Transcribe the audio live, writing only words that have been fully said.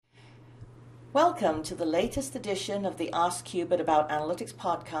Welcome to the latest edition of the Ask Qubit About Analytics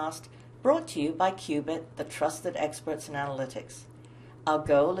podcast, brought to you by Qubit, the trusted experts in analytics. Our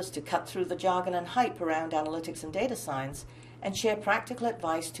goal is to cut through the jargon and hype around analytics and data science and share practical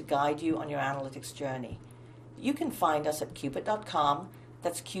advice to guide you on your analytics journey. You can find us at qubit.com,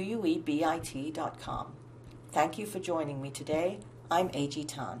 that's QUEBIT.com. Thank you for joining me today. I'm A.G.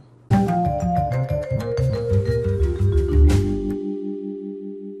 Tan.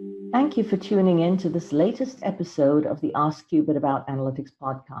 Thank you for tuning in to this latest episode of the Ask Qubit About Analytics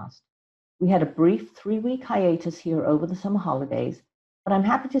podcast. We had a brief 3-week hiatus here over the summer holidays, but I'm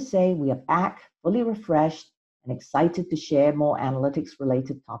happy to say we are back, fully refreshed, and excited to share more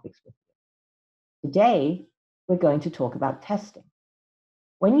analytics-related topics with you. Today, we're going to talk about testing.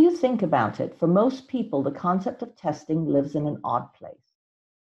 When you think about it, for most people, the concept of testing lives in an odd place.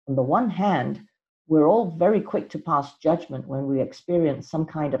 On the one hand, we're all very quick to pass judgment when we experience some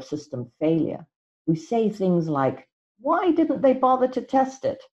kind of system failure. We say things like, why didn't they bother to test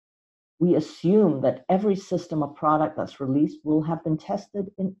it? We assume that every system or product that's released will have been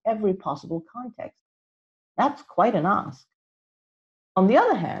tested in every possible context. That's quite an ask. On the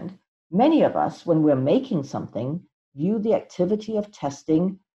other hand, many of us, when we're making something, view the activity of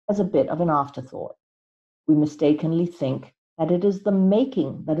testing as a bit of an afterthought. We mistakenly think that it is the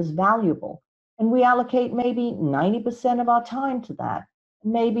making that is valuable, and we allocate maybe 90% of our time to that,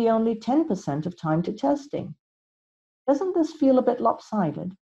 and maybe only 10% of time to testing. Doesn't this feel a bit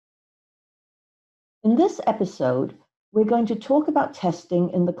lopsided? In this episode, we're going to talk about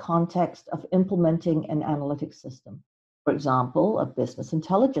testing in the context of implementing an analytics system. For example, a business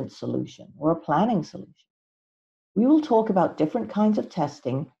intelligence solution or a planning solution. We will talk about different kinds of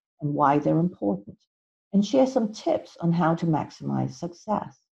testing and why they're important, and share some tips on how to maximize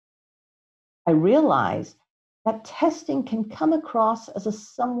success. I realize that testing can come across as a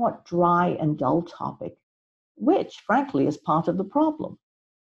somewhat dry and dull topic, which, frankly, is part of the problem.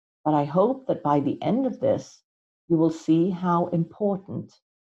 But I hope that by the end of this, you will see how important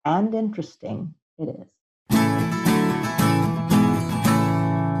and interesting it is.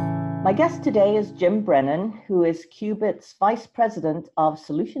 My guest today is Jim Brennan, who is Qubit's Vice President of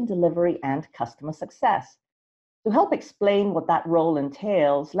Solution Delivery and Customer Success. To help explain what that role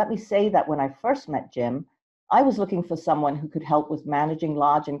entails, let me say that when I first met Jim, I was looking for someone who could help with managing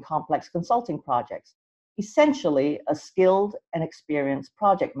large and complex consulting projects, essentially a skilled and experienced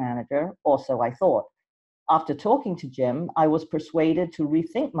project manager, or so I thought. After talking to Jim, I was persuaded to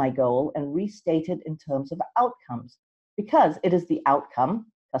rethink my goal and restate it in terms of outcomes, because it is the outcome,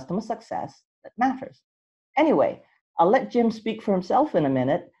 customer success, that matters. Anyway, I'll let Jim speak for himself in a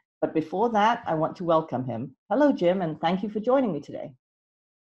minute, but before that, I want to welcome him. Hello, Jim, and thank you for joining me today.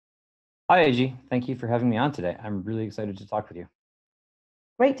 Hi, AG. Thank you for having me on today. I'm really excited to talk with you.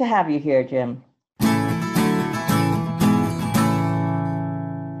 Great to have you here, Jim.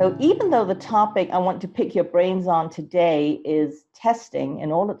 So even though the topic I want to pick your brains on today is testing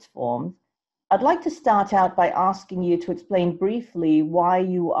in all its forms, I'd like to start out by asking you to explain briefly why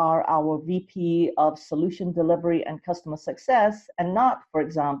you are our VP of Solution Delivery and Customer Success and not, for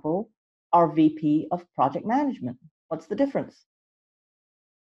example, our VP of Project Management. What's the difference?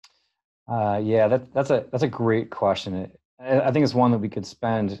 That's a great question. I think it's one that we could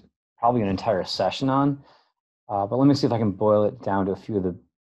spend probably an entire session on, but let me see if I can boil it down to a few of the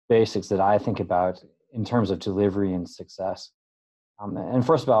basics that I think about in terms of delivery and success. And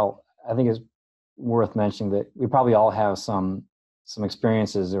first of all, I think it's worth mentioning that we probably all have some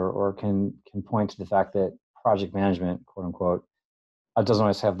experiences or can point to the fact that project management, quote unquote, doesn't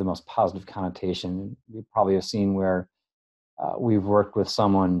always have the most positive connotation. We probably have seen where we've worked with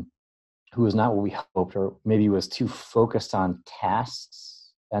someone who was not what we hoped, or maybe was too focused on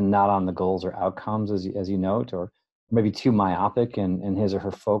tasks and not on the goals or outcomes, as you note, or maybe too myopic in his or her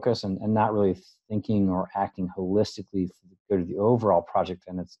focus and not really thinking or acting holistically for the good of the overall project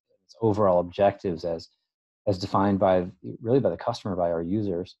and its overall objectives as defined by the customer, by our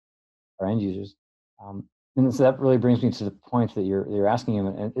users, our end users. And so that really brings me to the point that you're asking him,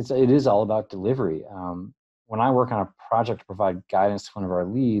 and it is all about delivery. When I work on a project to provide guidance to one of our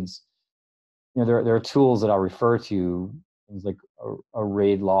leads, there are tools that I'll refer to, things like a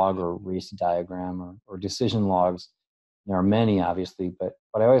RAID log or race diagram or decision logs. There are many, obviously, but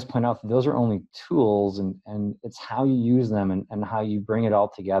I always point out that those are only tools, and it's how you use them and how you bring it all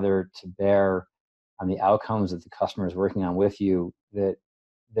together to bear on the outcomes that the customer is working on with you that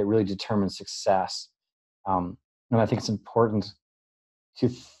really determines success. And I think it's important to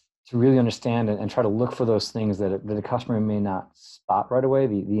really understand and try to look for those things that a customer may not spot right away.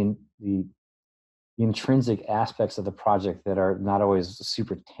 The the intrinsic aspects of the project that are not always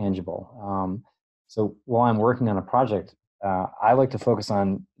super tangible. So while I'm working on a project, I like to focus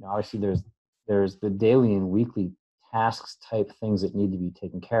on, obviously there's the daily and weekly tasks type things that need to be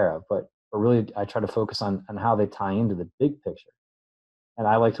taken care of, but really I try to focus on how they tie into the big picture. And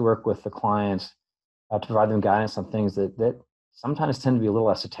I like to work with the clients to provide them guidance on things that sometimes tend to be a little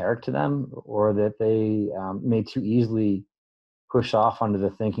esoteric to them, or that they may too easily push off under the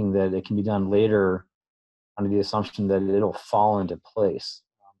thinking that it can be done later under the assumption that it'll fall into place.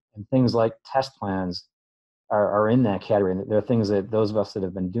 And things like test plans are in that category. And there are things that those of us that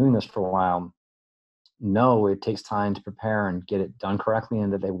have been doing this for a while know it takes time to prepare and get it done correctly,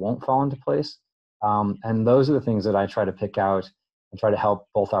 and that they won't fall into place. And those are the things that I try to pick out and try to help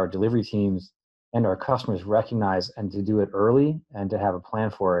both our delivery teams and our customers recognize, and to do it early and to have a plan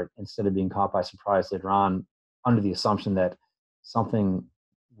for it, instead of being caught by surprise later on under the assumption that something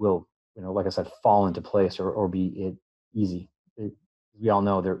will, like I said, fall into place or be easy. We all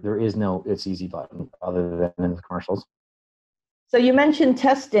know there is no "it's easy" button other than in the commercials. So you mentioned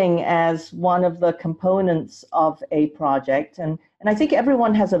testing as one of the components of a project, and I think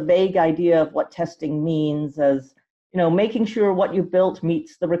everyone has a vague idea of what testing means, as making sure what you built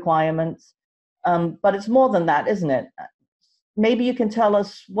meets the requirements. But it's more than that, isn't it? Maybe you can tell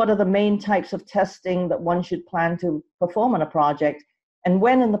us, what are the main types of testing that one should plan to perform on a project, and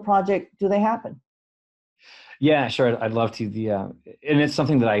when in the project do they happen? Yeah, sure. I'd love to. And it's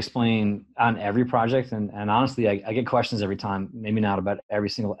something that I explain on every project. And honestly, I get questions every time, maybe not about every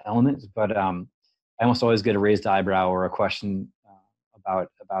single element, but I almost always get a raised eyebrow or a question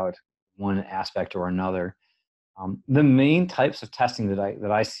about one aspect or another. The main types of testing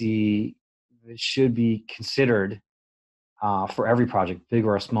that I see that should be considered for every project, big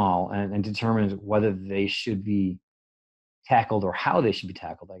or small, and determine whether they should be tackled or how they should be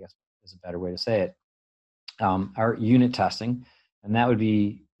tackled, I guess is a better way to say it, are unit testing. And that would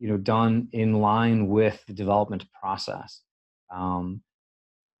be done in line with the development process, followed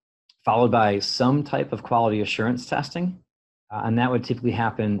by some type of quality assurance testing. And that would typically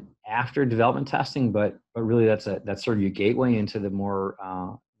happen after development testing, but really that's sort of your gateway into the more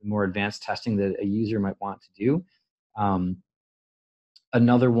advanced testing that a user might want to do.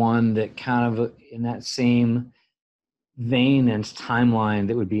 Another one that kind of in that same vein and timeline,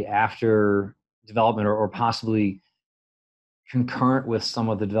 that would be after development, or possibly concurrent with some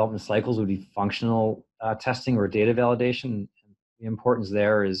of the development cycles, would be functional testing or data validation. The importance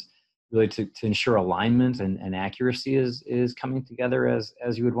there is really to ensure alignment and accuracy is coming together as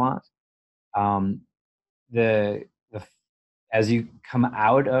you would want. As you come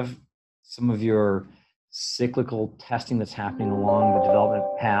out of some of your cyclical testing that's happening along the development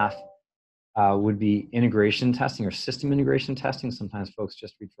path, would be integration testing or system integration testing. Sometimes folks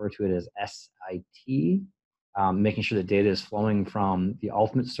just refer to it as SIT, making sure that data is flowing from the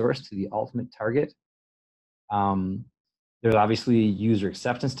ultimate source to the ultimate target. There's obviously user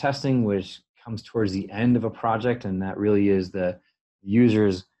acceptance testing, which comes towards the end of a project, and that really is the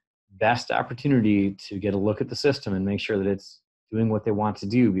user's best opportunity to get a look at the system and make sure that it's doing what they want to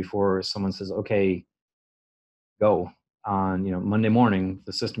do before someone says, okay, go. On Monday morning,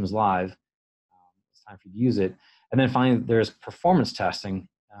 the system is live. It's time for you to use it. And then finally, there's performance testing,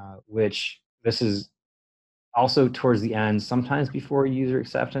 which this is also towards the end, sometimes before user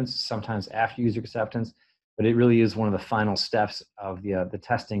acceptance, sometimes after user acceptance, but it really is one of the final steps of the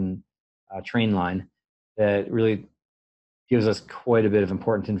testing train line that really gives us quite a bit of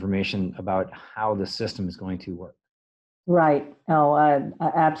important information about how the system is going to work. Right. Oh,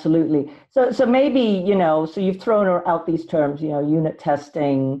 absolutely. So maybe, so you've thrown out these terms, unit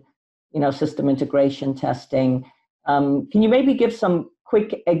testing, system integration testing. Can you maybe give some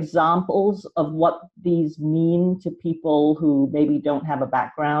quick examples of what these mean to people who maybe don't have a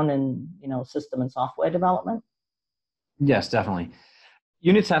background in, system and software development? Yes, definitely.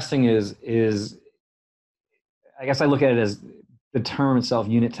 Unit testing is I guess I look at it as the term itself,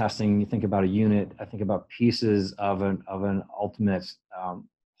 unit testing. You think about a unit, I think about pieces of an ultimate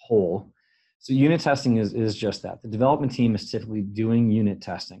whole. So unit testing is just that. The development team is typically doing unit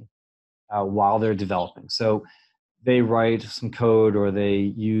testing while they're developing. So they write some code, or they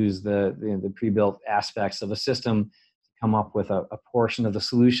use the pre-built aspects of a system to come up with a portion of the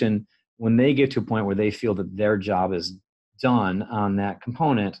solution. When they get to a point where they feel that their job is done on that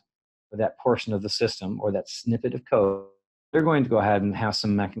component or that portion of the system or that snippet of code, they're going to go ahead and have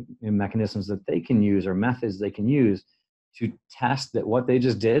some mechanisms that they can use, or methods they can use, to test that what they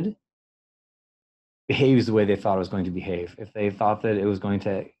just did behaves the way they thought it was going to behave. If they thought that it was going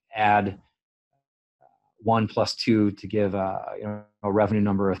to add 1 + 2 to give a revenue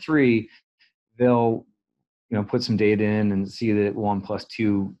number of 3, they'll put some data in and see that 1 +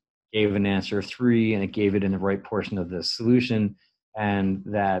 2 gave an answer of 3, and it gave it in the right portion of the solution, and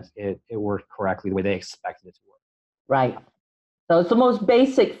that it worked correctly the way they expected it to work. Right. So it's the most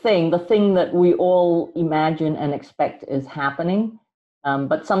basic thing, the thing that we all imagine and expect is happening.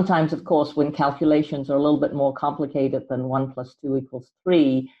 But sometimes, of course, when calculations are a little bit more complicated than 1 + 2 =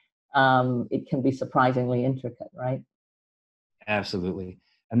 3, it can be surprisingly intricate, right? Absolutely.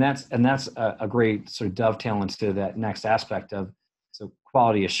 And that's a great sort of dovetail into that next aspect of, so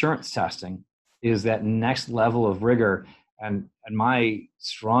quality assurance testing is that next level of rigor. And my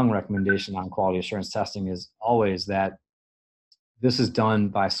strong recommendation on quality assurance testing is always that this is done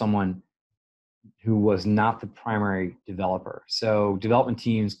by someone who was not the primary developer. So development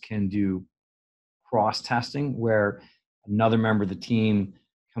teams can do cross testing where another member of the team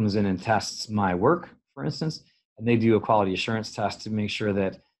comes in and tests my work, for instance, and they do a quality assurance test to make sure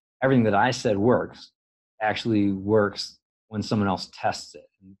that everything that I said works actually works when someone else tests it.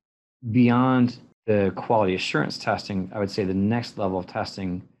 Beyond the quality assurance testing, I would say the next level of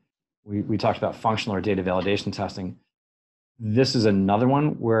testing, we talked about functional or data validation testing. This is another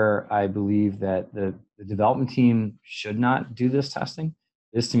one where I believe that the development team should not do this testing.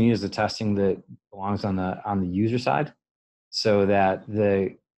 This to me is the testing that belongs on the user side, so that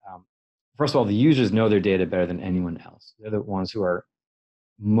first of all, the users know their data better than anyone else. They're the ones who are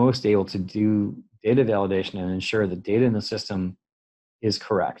most able to do data validation and ensure the data in the system is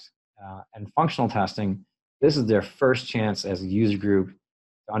correct. And functional testing, this is their first chance as a user group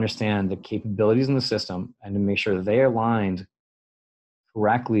to understand the capabilities in the system and to make sure that they are aligned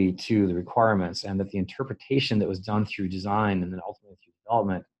correctly to the requirements, and that the interpretation that was done through design and then ultimately through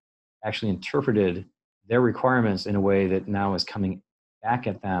development actually interpreted their requirements in a way that now is coming back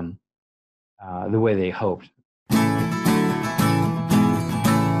at them the way they hoped.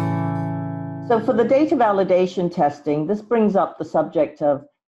 So for the data validation testing, this brings up the subject of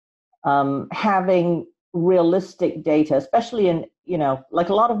having realistic data, especially in, like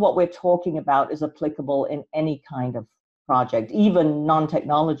a lot of what we're talking about is applicable in any kind of project, even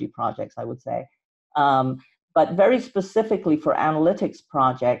non-technology projects, I would say. But very specifically for analytics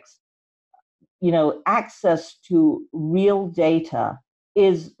projects, access to real data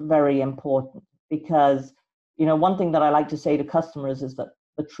is very important because, one thing that I like to say to customers is that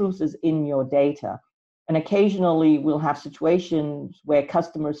the truth is in your data. And occasionally we'll have situations where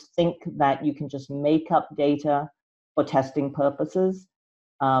customers think that you can just make up data for testing purposes.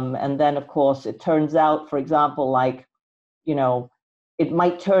 And then, of course, it turns out, for example, like, it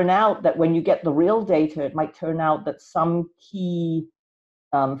might turn out that when you get the real data, it might turn out that some key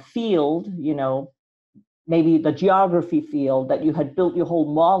field, maybe the geography field that you had built your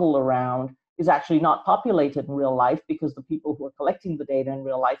whole model around is actually not populated in real life because the people who are collecting the data in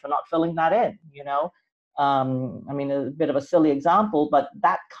real life are not filling that in, I mean, a bit of a silly example, but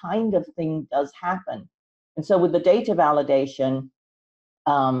that kind of thing does happen. And so with the data validation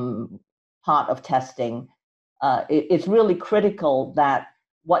part of testing, it's really critical that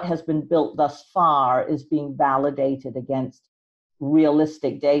what has been built thus far is being validated against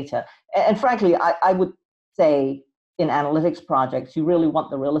realistic data. And frankly, I would say in analytics projects, you really want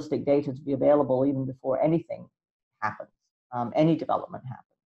the realistic data to be available even before anything happens, any development happens.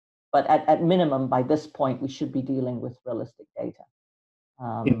 But at minimum, by this point, we should be dealing with realistic data.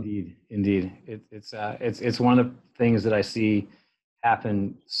 Indeed. It's one of the things that I see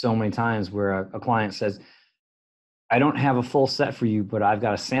happen so many times where a client says, I don't have a full set for you, but I've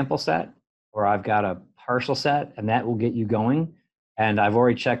got a sample set or I've got a partial set, and that will get you going. And I've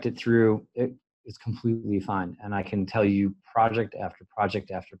already checked it through. It's completely fine. And I can tell you project after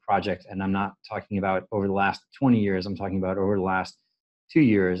project after project. And I'm not talking about over the last 20 years. I'm talking about over the last 2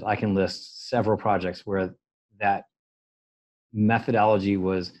 years. I can list several projects where that methodology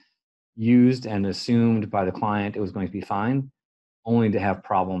was used and assumed by the client it was going to be fine, only to have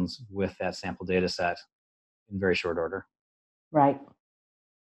problems with that sample data set in very short order. Right.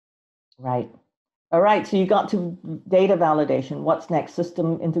 All right, so you got to data validation. What's next?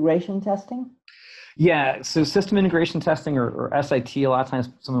 System integration testing? Yeah, so system integration testing or SIT, a lot of times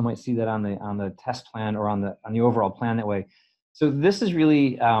someone might see that on the test plan or on the overall plan that way. So this is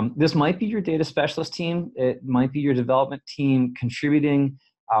really, this might be your data specialist team. It might be your development team contributing,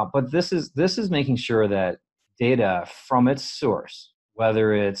 but this is making sure that data from its source,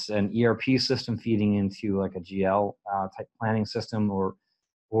 whether it's an ERP system feeding into like a GL type planning system or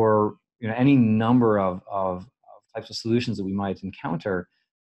any number of types of solutions that we might encounter,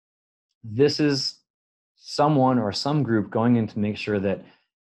 this is someone or some group going in to make sure that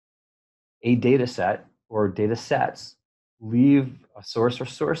a data set or data sets leave a source or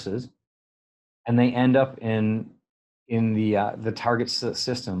sources and they end up in the target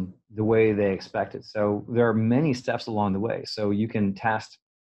system the way they expect it. So there are many steps along the way. So you can test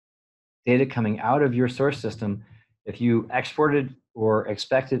data coming out of your source system. If you exported or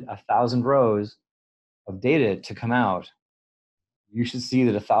expected 1,000 rows of data to come out, you should see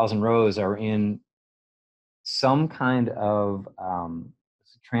that 1,000 rows are in some kind of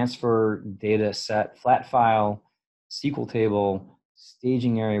transfer data set, flat file, SQL table,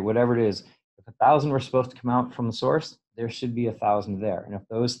 staging area, whatever it is. If 1,000 were supposed to come out from the source, there should be 1,000 there. And if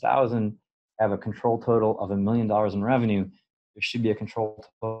those 1,000 have a control total of $1 million in revenue, there should be a control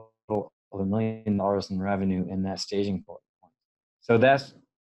total of $1 million in revenue in that staging point. So that's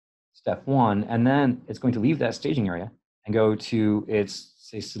step one. And then it's going to leave that staging area and go to its,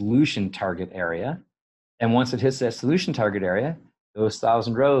 say, solution target area. And once it hits that solution target area, those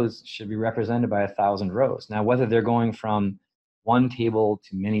 1,000 rows should be represented by 1,000 rows. Now, whether they're going from one table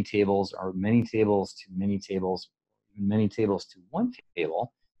to many tables, or many tables to many tables, many tables to one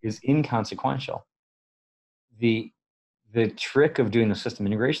table, is inconsequential. The trick of doing the system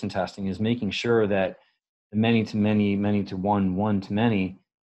integration testing is making sure that the many to many, many to one, one to many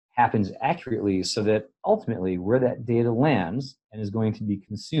happens accurately, so that ultimately where that data lands and is going to be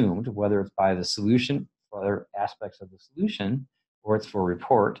consumed, whether it's by the solution for other aspects of the solution or it's for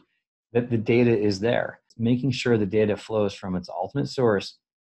report, that the data is there. Making sure the data flows from its ultimate source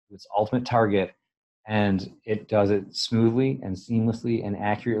to its ultimate target, and it does it smoothly and seamlessly and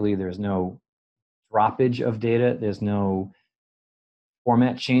accurately. There's no droppage of data. There's no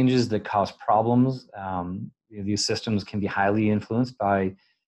format changes that cause problems. These systems can be highly influenced by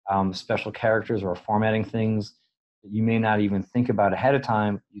special characters or formatting things that you may not even think about ahead of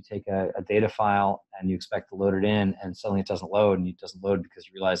time. You take a data file and you expect to load it in, and suddenly it doesn't load, and it doesn't load because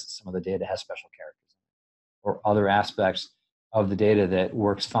you realize that some of the data has special characters or other aspects of the data that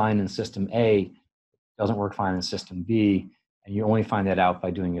works fine in system A doesn't work fine in system B, and you only find that out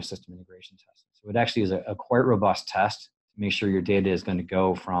by doing your system integration testing. So it actually is a quite robust test to make sure your data is going to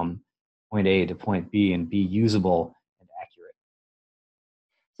go from point A to point B and be usable and accurate.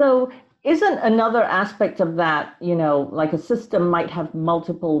 So isn't another aspect of that, like a system might have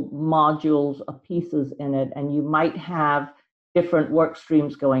multiple modules or pieces in it, and you might have different work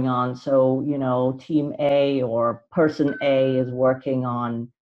streams going on. So, team A or person A is working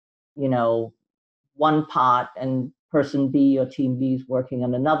on, one part, and person B or team B is working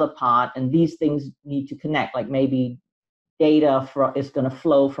on another part, and these things need to connect. Like maybe data is going to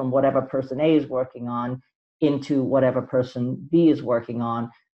flow from whatever person A is working on into whatever person B is working on,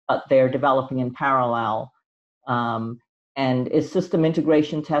 but they're developing in parallel. And is system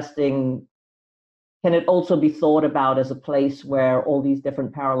integration testing, can it also be thought about as a place where all these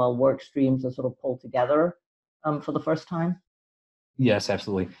different parallel work streams are sort of pulled together for the first time? Yes,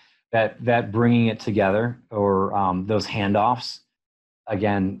 absolutely. That bringing it together, or those handoffs,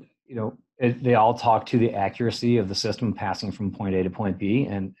 again, they all talk to the accuracy of the system passing from point A to point B,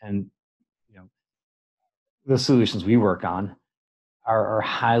 and the solutions we work on are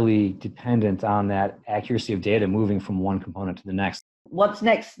highly dependent on that accuracy of data moving from one component to the next. What's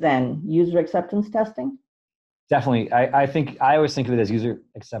next then? User acceptance testing? Definitely. I always think of it as user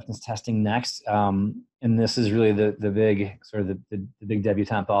acceptance testing next. And this is really the big sort of the big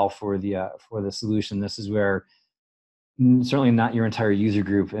debutante ball for the solution. This is where certainly not your entire user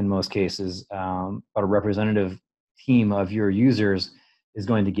group in most cases, but a representative team of your users is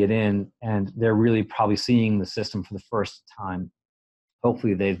going to get in, and they're really probably seeing the system for the first time.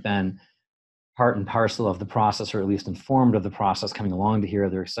 Hopefully they've been part and parcel of the process, or at least informed of the process coming along to here.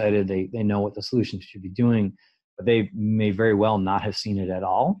 They're excited. They know what the solution should be doing, but they may very well not have seen it at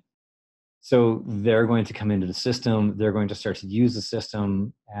all. So they're going to come into the system. They're going to start to use the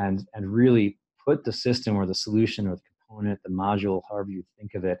system and really put the system or the solution or the component, the module, however you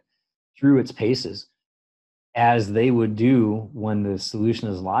think of it, through its paces, as they would do when the solution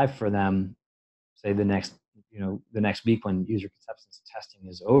is live for them, say the next week when user acceptance testing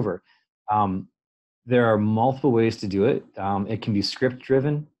is over. There are multiple ways to do it. It can be script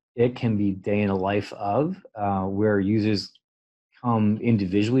driven. It can be day in a life of, where users come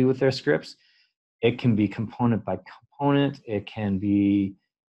individually with their scripts. It can be component by component. It can be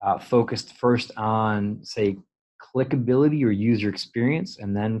focused first on, say, clickability or user experience,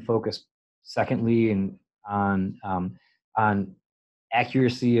 and then focused secondly on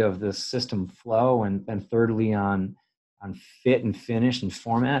accuracy of the system flow, and thirdly on fit and finish and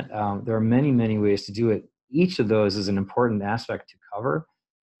format. There are many, many ways to do it. Each of those is an important aspect to cover.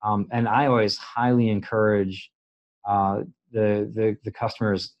 And I always highly encourage the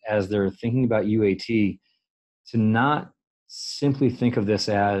customers, as they're thinking about UAT, to not simply think of this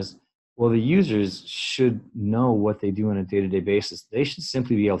as, Well, the users should know what they do on a day-to-day basis. They should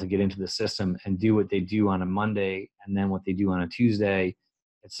simply be able to get into the system and do what they do on a Monday and then what they do on a Tuesday,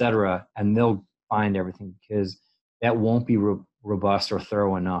 et cetera, and they'll find everything, because that won't be robust or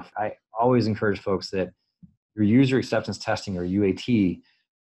thorough enough. I always encourage folks that your user acceptance testing, or UAT,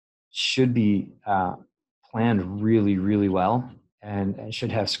 should be planned really, really well, and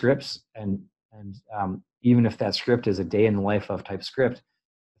should have scripts. And even if that script is a day in the life of type script,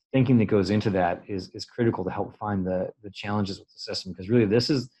 thinking that goes into that is critical to help find the challenges with the system. Because really, this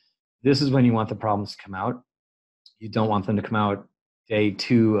is when you want the problems to come out. You don't want them to come out day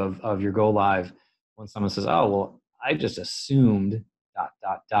 2 of your go live, when someone says, "Oh, well, I just assumed ...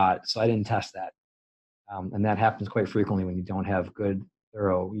 so I didn't test that." And that happens quite frequently when you don't have good,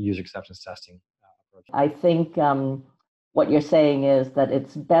 thorough user acceptance testing approach. I think what you're saying is that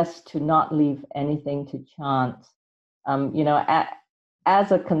it's best to not leave anything to chance.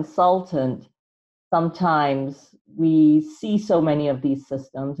 As a consultant, sometimes we see so many of these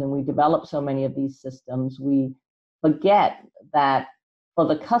systems and we develop so many of these systems, we forget that for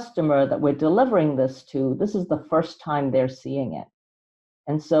the customer that we're delivering this to, this is the first time they're seeing it.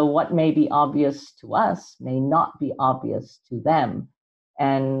 And so what may be obvious to us may not be obvious to them.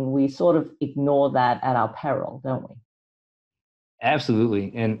 And we sort of ignore that at our peril, don't we?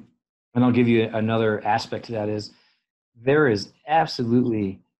 Absolutely. And I'll give you another aspect to that is, there is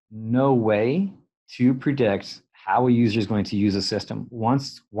absolutely no way to predict how a user is going to use a system.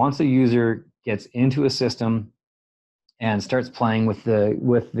 Once a user gets into a system and starts playing with the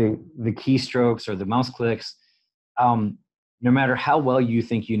keystrokes or the mouse clicks, no matter how well you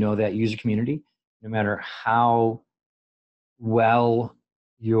think you know that user community, no matter how well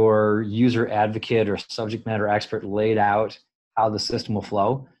your user advocate or subject matter expert laid out how the system will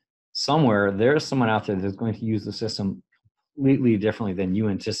flow, somewhere there's someone out there that's going to use the system completely differently than you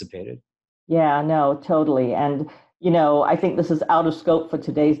anticipated. Yeah, no, totally. And, I think this is out of scope for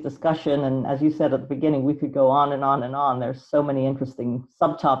today's discussion. And as you said at the beginning, we could go on and on and on. There's so many interesting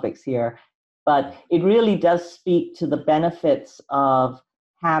subtopics here. But it really does speak to the benefits of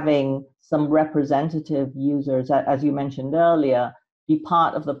having some representative users, as you mentioned earlier, be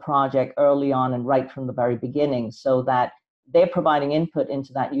part of the project early on and right from the very beginning, so that they're providing input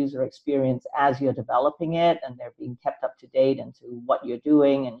into that user experience as you're developing it, and they're being kept up to date into what you're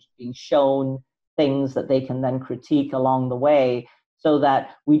doing and being shown things that they can then critique along the way, so that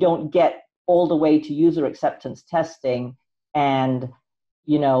we don't get all the way to user acceptance testing and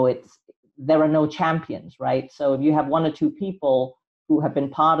there are no champions, right? So if you have 1 or 2 people who have been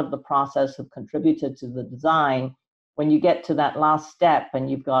part of the process, have contributed to the design, when you get to that last step and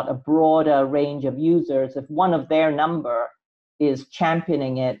you've got a broader range of users, if one of their number is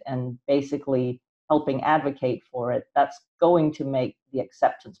championing it and basically helping advocate for it, that's going to make the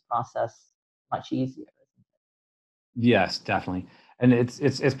acceptance process much easier. Yes, definitely. And it's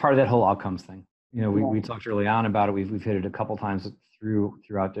part of that whole outcomes thing. We talked early on about it. We've hit it a couple times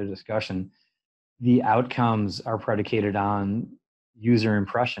throughout the discussion. The outcomes are predicated on user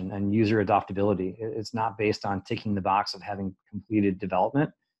impression and user adoptability. It's not based on ticking the box of having completed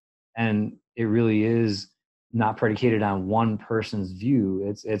development. And it really is not predicated on one person's view.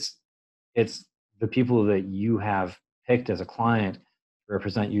 It's the people that you have picked as a client to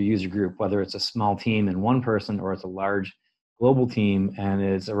represent your user group, whether it's a small team and one person, or it's a large global team and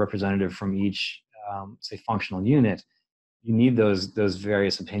it's a representative from each, say, functional unit. You need those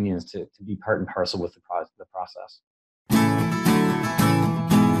various opinions to be part and parcel with the process.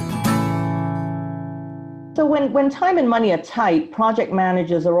 So when time and money are tight, project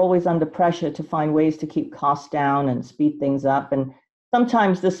managers are always under pressure to find ways to keep costs down and speed things up. And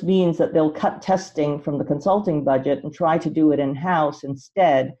sometimes this means that they'll cut testing from the consulting budget and try to do it in-house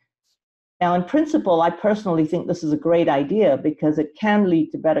instead. Now, in principle, I personally think this is a great idea because it can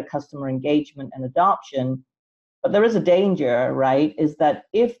lead to better customer engagement and adoption. But there is a danger, right, is that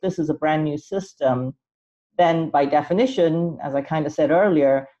if this is a brand new system, then by definition, as I kind of said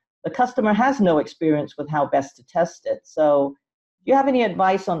earlier, the customer has no experience with how best to test it. So do you have any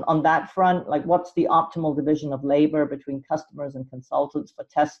advice on that front? Like, what's the optimal division of labor between customers and consultants for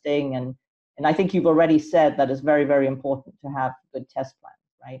testing? And I think you've already said that it's very, very important to have good test plans,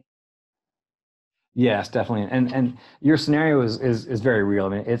 right? Yes, definitely. And your scenario is very real. I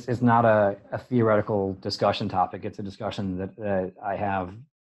mean, it's not a theoretical discussion topic. It's a discussion that I have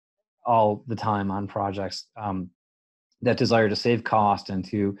all the time on projects, that desire to save cost and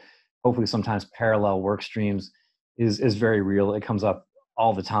to hopefully sometimes parallel work streams is very real. It comes up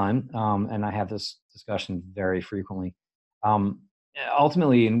all the time. And I have this discussion very frequently.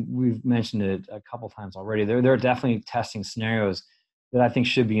 Ultimately, and we've mentioned it a couple times already, there are definitely testing scenarios that I think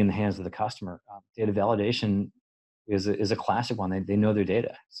should be in the hands of the customer. Data validation is a classic one. They know their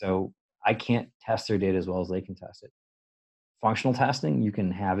data, so I can't test their data as well as they can test it. Functional testing, you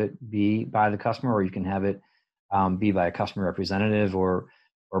can have it be by the customer, or you can have it be by a customer representative, or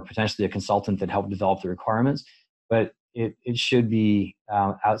potentially a consultant that helped develop the requirements. But it should be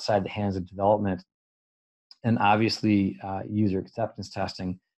outside the hands of development. And obviously, user acceptance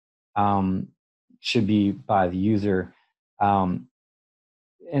testing should be by the user. And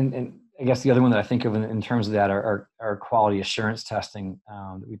I guess the other one that I think of in terms of that are quality assurance testing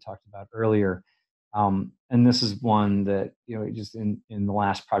that we talked about earlier. And this is one that, just in the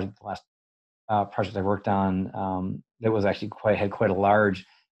last project, project I worked on, that was actually had quite a large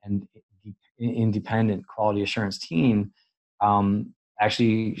and independent quality assurance team,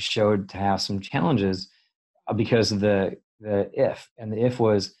 actually showed to have some challenges because of the if. And the if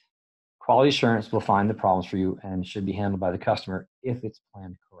was, quality assurance will find the problems for you and should be handled by the customer if it's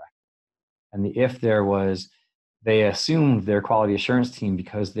planned correctly. And the if there was, they assumed their quality assurance team,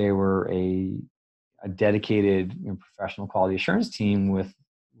 because they were a dedicated professional quality assurance team with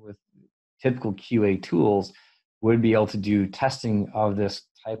typical QA tools, would be able to do testing of this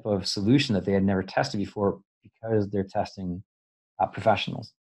type of solution that they had never tested before, because they're testing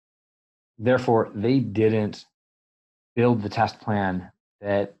professionals. Therefore, they didn't build the test plan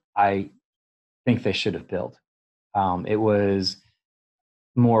that I think they should have built. It was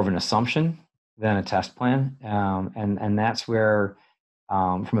more of an assumption than a test plan, and that's where,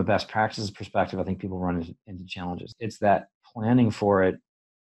 from a best practices perspective, I think people run into challenges. It's that planning for it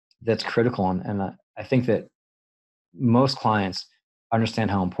that's critical, and I think that most clients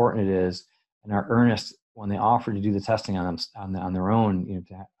understand how important it is and are earnest when they offer to do the testing on their own,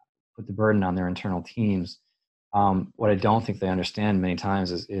 to put the burden on their internal teams. What I don't think they understand many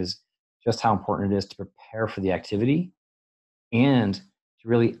times is just how important it is to prepare for the activity and to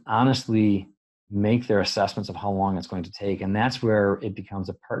really honestly make their assessments of how long it's going to take. And that's where it becomes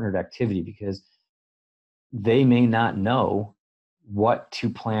a partnered activity, because they may not know what to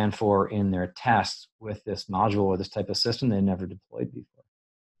plan for in their tests with this module or this type of system they never deployed before.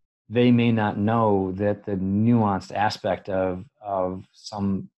 They may not know that the nuanced aspect of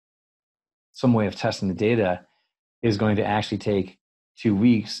some way of testing the data is going to actually take 2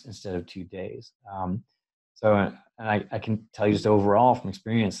 weeks instead of 2 days. And I can tell you just overall from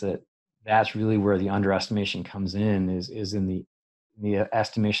experience that that's really where the underestimation comes in, is in the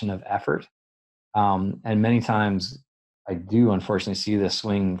estimation of effort. And many times I do unfortunately see this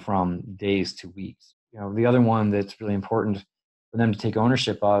swing from days to weeks. The other one that's really important for them to take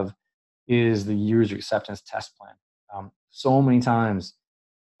ownership of is the user acceptance test plan. So many times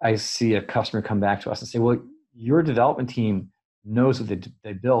I see a customer come back to us and say, well, your development team knows what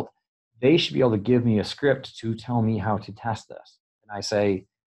they built. They should be able to give me a script to tell me how to test this. And I say,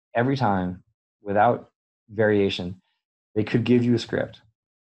 every time, without variation, they could give you a script.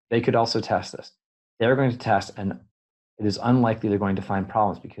 They could also test this. They're going to test, and it is unlikely they're going to find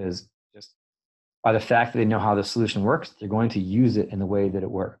problems, because just by the fact that they know how the solution works, they're going to use it in the way that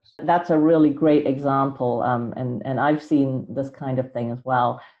it works. That's a really great example, and I've seen this kind of thing as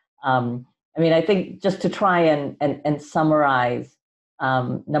well. I think just to try and summarize,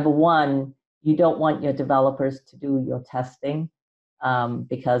 number one, you don't want your developers to do your testing,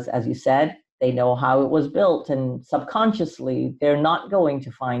 because, as you said, they know how it was built, and subconsciously, they're not going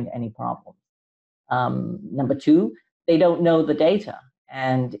to find any problems. Number two, they don't know the data.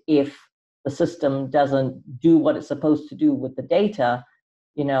 And if the system doesn't do what it's supposed to do with the data,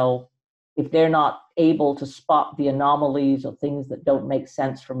 if they're not able to spot the anomalies or things that don't make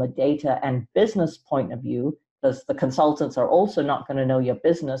sense from a data and business point of view, because the consultants are also not going to know your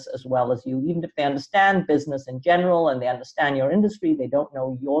business as well as you. Even if they understand business in general and they understand your industry, they don't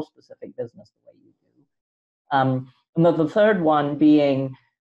know your specific business the way you do. And the third one being,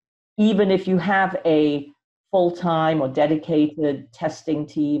 even if you have a full-time or dedicated testing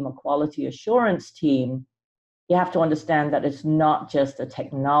team or quality assurance team, you have to understand that it's not just a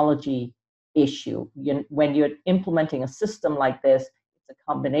technology issue. When you're implementing a system like this, it's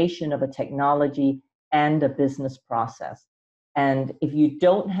a combination of a technology and a business process. And if you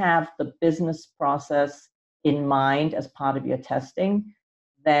don't have the business process in mind as part of your testing,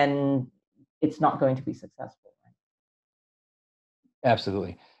 then it's not going to be successful.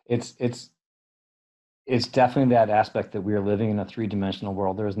 Absolutely. It's definitely that aspect that we are living in a three-dimensional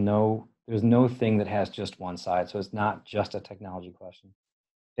world. There's no thing that has just one side. So it's not just a technology question.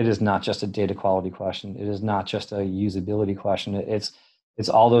 It is not just a data quality question. It is not just a usability question. It's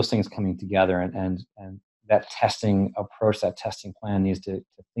all those things coming together, and that testing approach, that testing plan needs to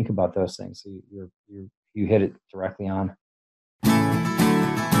think about those things. So you hit it directly on.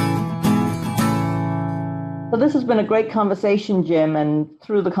 So this has been a great conversation, Jim, and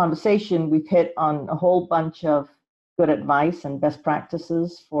through the conversation, we've hit on a whole bunch of good advice and best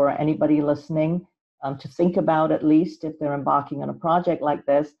practices for anybody listening to think about, at least if they're embarking on a project like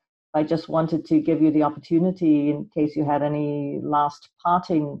this. I just wanted to give you the opportunity in case you had any last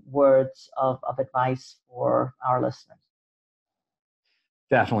parting words of advice for our listeners.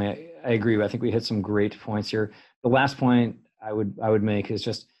 Definitely, I agree. I think we hit some great points here. The last point I would make is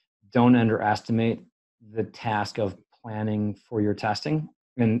just don't underestimate the task of planning for your testing,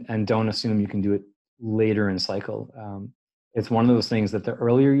 and don't assume you can do it later in cycle. It's one of those things that the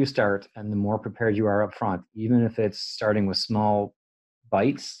earlier you start and the more prepared you are up front, even if it's starting with small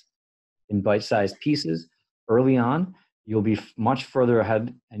bites in bite-sized pieces early on, you'll be much further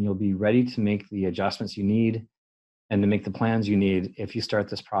ahead and you'll be ready to make the adjustments you need and to make the plans you need if you start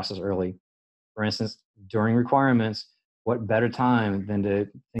this process early. For instance, during requirements, what better time than to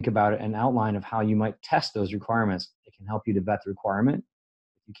think about an outline of how you might test those requirements? It can help you to vet the requirement.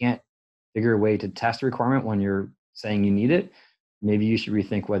 If you can't figure a way to test a requirement when you're saying you need it, maybe you should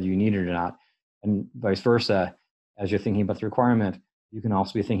rethink whether you need it or not. And vice versa, as you're thinking about the requirement, you can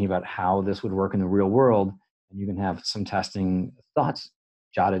also be thinking about how this would work in the real world, and you can have some testing thoughts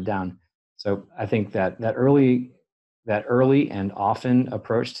jotted down. So I think that early and often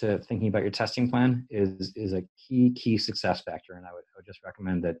approach to thinking about your testing plan is a key success factor. And I would just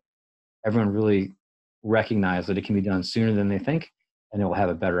recommend that everyone really recognize that it can be done sooner than they think, and it will have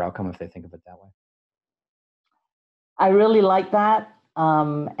a better outcome if they think of it that way. I really like that.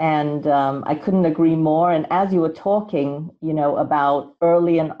 I couldn't agree more. And as you were talking, about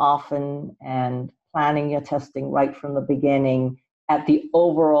early and often and planning your testing right from the beginning at the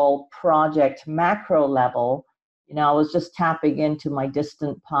overall project macro level, I was just tapping into my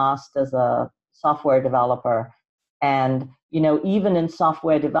distant past as a software developer. And, even in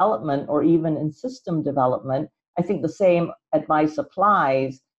software development or even in system development, I think the same advice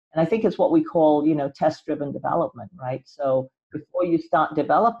applies. And I think it's what we call, test-driven development, right? So before you start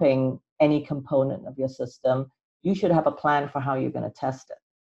developing any component of your system, you should have a plan for how you're going to test it.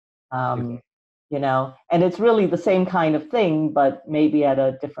 And it's really the same kind of thing, but maybe at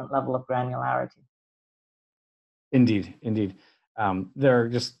a different level of granularity. Indeed. There are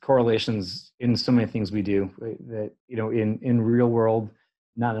just correlations in so many things we do that, in real world,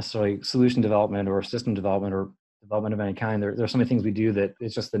 not necessarily solution development or system development or development of any kind. There are so many things we do that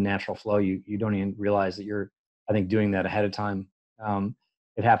it's just the natural flow. You don't even realize that you're, I think, doing that ahead of time.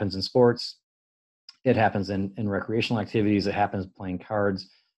 It happens in sports. It happens in recreational activities. It happens playing cards.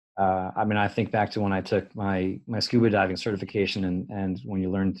 I think back to when I took my scuba diving certification, and when you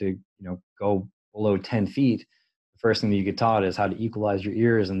learn to, go below 10 feet, the first thing that you get taught is how to equalize your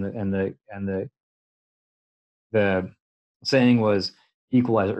ears, and the saying was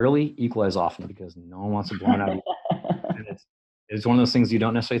equalize early, equalize often, because no one wants to blow out. And it's one of those things you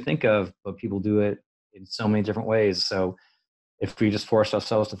don't necessarily think of, but people do it in so many different ways. So if we just force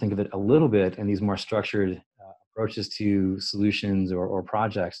ourselves to think of it a little bit in these more structured approaches to solutions or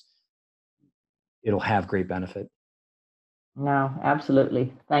projects, it'll have great benefit. No,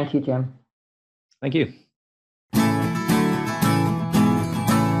 absolutely. Thank you, Jim. Thank you.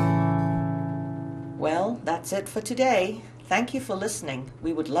 Well, that's it for today. Thank you for listening.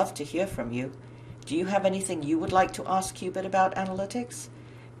 We would love to hear from you. Do you have anything you would like to ask Qubit about analytics?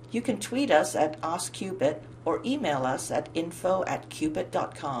 You can tweet us at AskQubit or email us at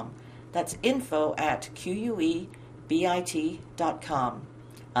info@qubit.com. That's info@QUEBIT.com.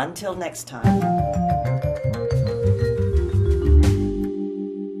 Until next time.